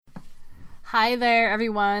Hi there,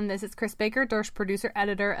 everyone. This is Chris Baker, Dersh,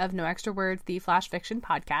 producer-editor of No Extra Words, the Flash Fiction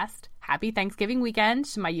podcast. Happy Thanksgiving weekend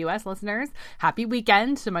to my U.S. listeners. Happy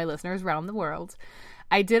weekend to my listeners around the world.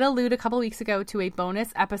 I did allude a couple weeks ago to a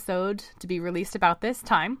bonus episode to be released about this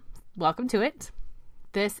time. Welcome to it.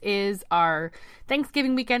 This is our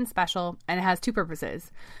Thanksgiving weekend special, and it has two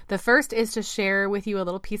purposes. The first is to share with you a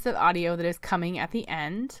little piece of audio that is coming at the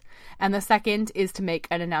end, and the second is to make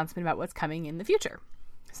an announcement about what's coming in the future.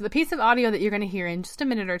 So the piece of audio that you're going to hear in just a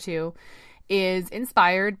minute or two is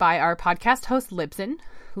inspired by our podcast host, Libsyn.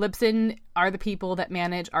 Libsyn are the people that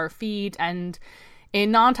manage our feed, and in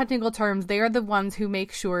non-technical terms, they are the ones who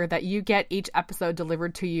make sure that you get each episode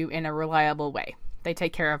delivered to you in a reliable way. They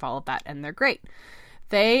take care of all of that, and they're great.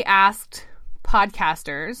 They asked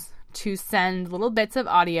podcasters to send little bits of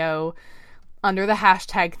audio under the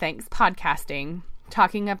hashtag #ThanksPodcasting,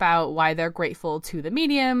 talking about why they're grateful to the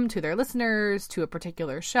medium, to their listeners, to a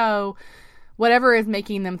particular show, whatever is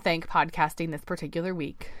making them thank podcasting this particular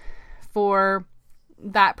week. For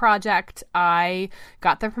that project, I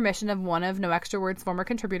got the permission of one of No Extra Words' former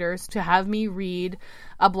contributors to have me read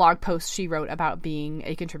a blog post she wrote about being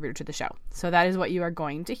a contributor to the show. So that is what you are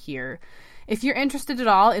going to hear. If you're interested at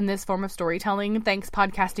all in this form of storytelling, Thanks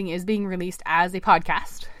Podcasting is being released as a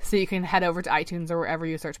podcast. So you can head over to iTunes or wherever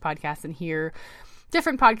you search podcasts and hear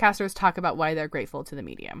different podcasters talk about why they're grateful to the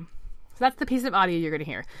medium. So that's the piece of audio you're going to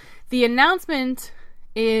hear. The announcement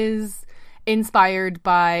is inspired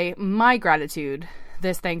by my gratitude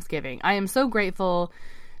this Thanksgiving. I am so grateful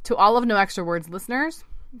to all of No Extra Words listeners,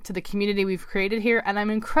 to the community we've created here, and I'm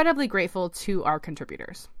incredibly grateful to our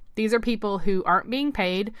contributors. These are people who aren't being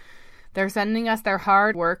paid. They're sending us their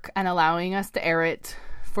hard work and allowing us to air it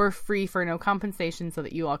for free for no compensation so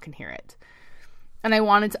that you all can hear it. And I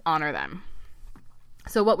wanted to honor them.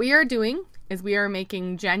 So what we are doing is we are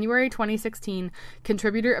making January 2016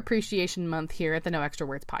 Contributor Appreciation Month here at the No Extra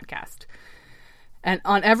Words podcast. And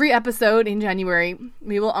on every episode in January,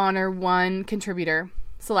 we will honor one contributor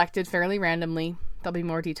selected fairly randomly. There'll be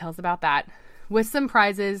more details about that, with some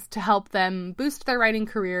prizes to help them boost their writing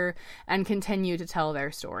career and continue to tell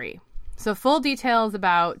their story. So full details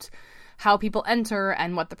about how people enter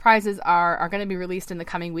and what the prizes are going to be released in the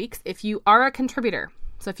coming weeks. If you are a contributor,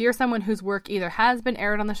 so if you're someone whose work either has been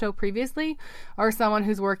aired on the show previously or someone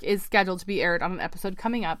whose work is scheduled to be aired on an episode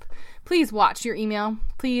coming up, please watch your email.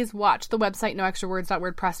 Please watch the website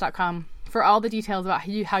noextrawords.wordpress.com for all the details about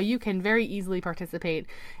how you can very easily participate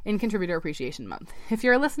in Contributor Appreciation Month. If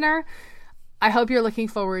you're a listener, I hope you're looking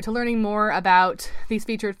forward to learning more about these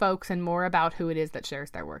featured folks and more about who it is that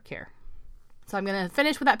shares their work here. So I'm going to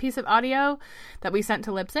finish with that piece of audio that we sent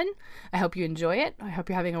to Libsyn. I hope you enjoy it. I hope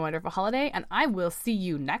you're having a wonderful holiday, and I will see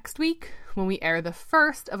you next week when we air the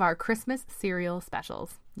first of our Christmas serial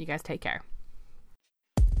specials. You guys take care.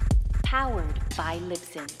 Powered by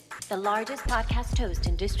Libsyn, the largest podcast host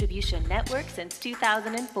and distribution network since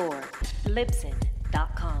 2004.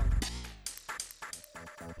 Libsyn.com.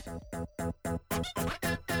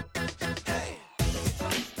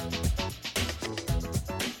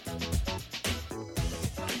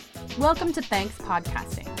 Welcome to Thanks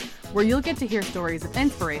Podcasting, where you'll get to hear stories of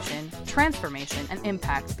inspiration, transformation, and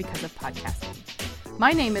impact because of podcasting.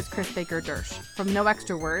 My name is Chris Baker Dersh from No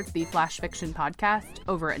Extra Words, the Flash Fiction podcast,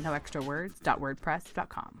 over at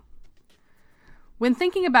noextrawords.wordpress.com. When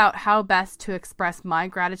thinking about how best to express my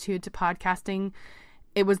gratitude to podcasting,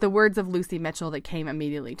 it was the words of Lucy Mitchell that came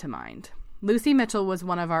immediately to mind. Lucy Mitchell was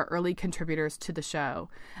one of our early contributors to the show,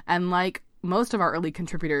 and like most of our early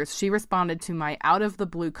contributors, she responded to my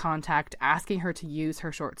out-of-the-blue contact asking her to use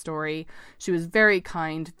her short story. She was very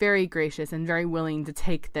kind, very gracious, and very willing to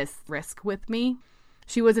take this risk with me.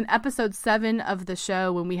 She was in episode 7 of the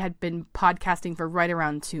show when we had been podcasting for right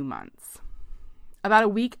around 2 months. About a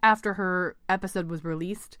week after her episode was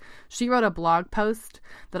released, she wrote a blog post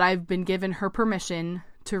that I've been given her permission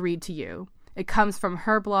to read to you. It comes from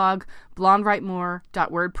her blog,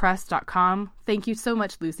 blondewritemore.wordpress.com. Thank you so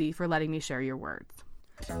much, Lucy, for letting me share your words.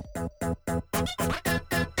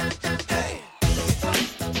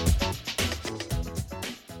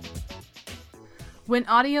 When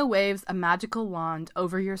audio waves a magical wand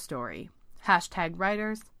over your story,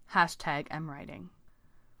 #writers, #mWriting.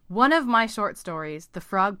 One of my short stories, The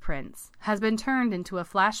Frog Prince, has been turned into a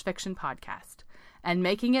flash fiction podcast, and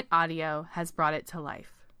making it audio has brought it to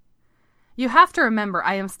life. You have to remember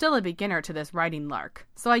I am still a beginner to this writing lark,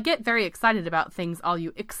 so I get very excited about things all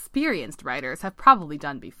you experienced writers have probably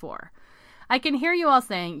done before. I can hear you all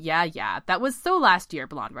saying, yeah, that was so last year,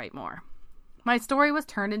 Blonde Write More. My story was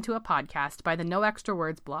turned into a podcast by the No Extra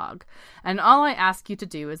Words blog, and all I ask you to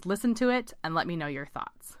do is listen to it and let me know your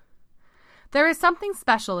thoughts. There is something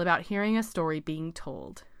special about hearing a story being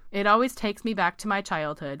told. It always takes me back to my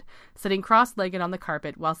childhood, sitting cross-legged on the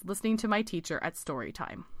carpet whilst listening to my teacher at story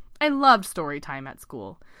time. I loved story time at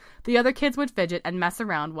school. The other kids would fidget and mess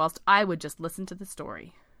around whilst I would just listen to the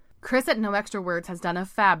story. Chris at No Extra Words has done a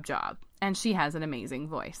fab job, and she has an amazing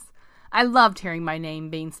voice. I loved hearing my name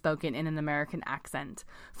being spoken in an American accent.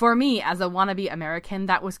 For me, as a wannabe American,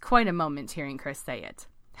 that was quite a moment hearing Chris say it.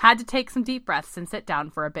 Had to take some deep breaths and sit down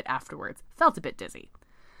for a bit afterwards. Felt a bit dizzy.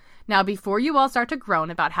 Now, before you all start to groan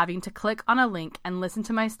about having to click on a link and listen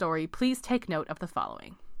to my story, please take note of the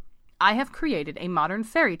following. I have created a modern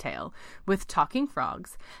fairy tale with talking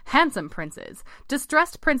frogs, handsome princes,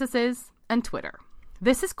 distressed princesses, and Twitter.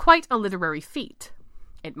 This is quite a literary feat.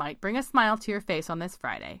 It might bring a smile to your face on this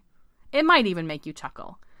Friday. It might even make you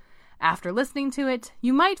chuckle. After listening to it,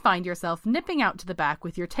 you might find yourself nipping out to the back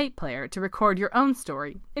with your tape player to record your own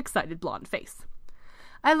story, excited blonde face.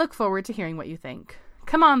 I look forward to hearing what you think.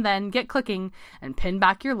 Come on then, get clicking, and pin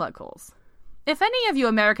back your lug holes. If any of you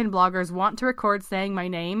American bloggers want to record saying my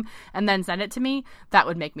name and then send it to me, that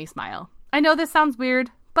would make me smile. I know this sounds weird,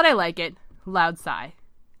 but I like it. Loud sigh.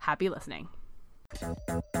 Happy listening.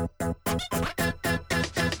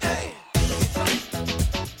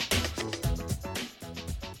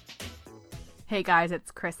 Hey guys,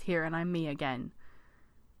 it's Chris here, and I'm me again.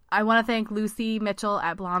 I want to thank Lucy Mitchell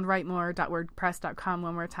at blondewritemore.wordpress.com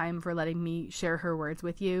one more time for letting me share her words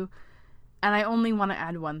with you. And I only want to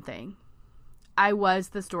add one thing. I was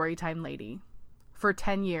the storytime lady. For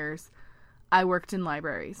 10 years, I worked in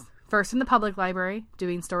libraries. First in the public library,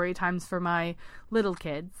 doing story times for my little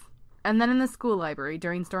kids. And then in the school library,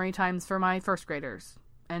 during story times for my first graders,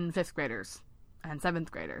 and fifth graders, and seventh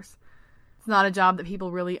graders. It's not a job that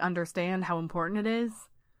people really understand how important it is.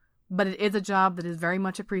 But it is a job that is very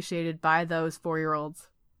much appreciated by those 4-year-olds,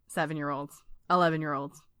 7-year-olds,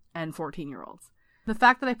 11-year-olds, and 14-year-olds. The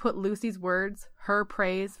fact that I put Lucy's words, her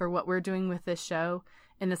praise for what we're doing with this show,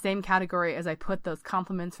 in the same category as I put those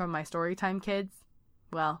compliments from my Storytime kids,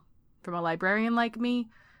 well, from a librarian like me,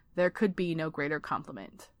 there could be no greater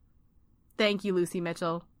compliment. Thank you, Lucy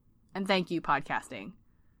Mitchell, and thank you, podcasting.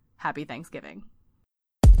 Happy Thanksgiving.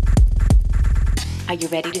 Are you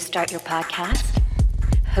ready to start your podcast?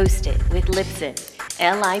 Host it with Libsyn,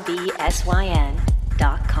 LIBSYN.com.